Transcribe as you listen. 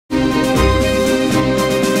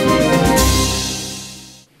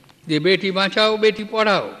the Beti Bachao, Beti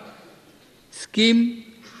Padhao scheme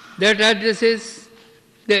that addresses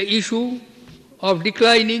the issue of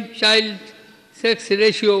declining child sex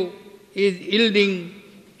ratio is yielding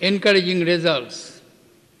encouraging results.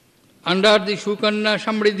 Under the Sukanya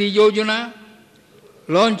Samriddhi Yojana,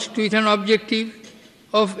 launched with an objective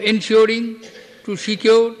of ensuring to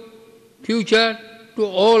secure future to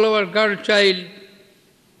all our girl child,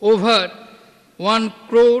 over 1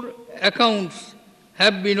 crore accounts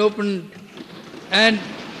have been opened and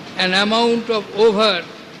an amount of over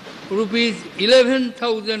rupees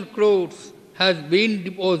 11,000 crores has been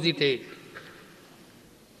deposited.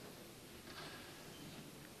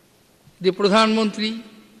 The Pradhan Mantri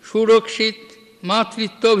Surakshit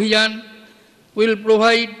Matritva Abhiyan will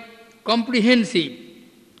provide comprehensive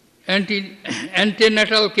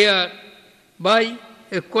ante-natal care by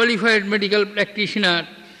a qualified medical practitioner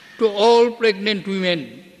to all pregnant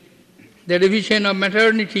women. The revision of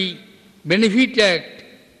Maternity Benefit Act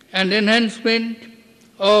and enhancement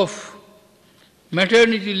of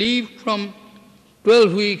maternity leave from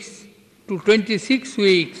 12 weeks to 26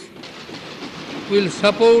 weeks will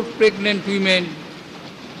support pregnant women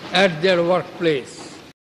at their workplace.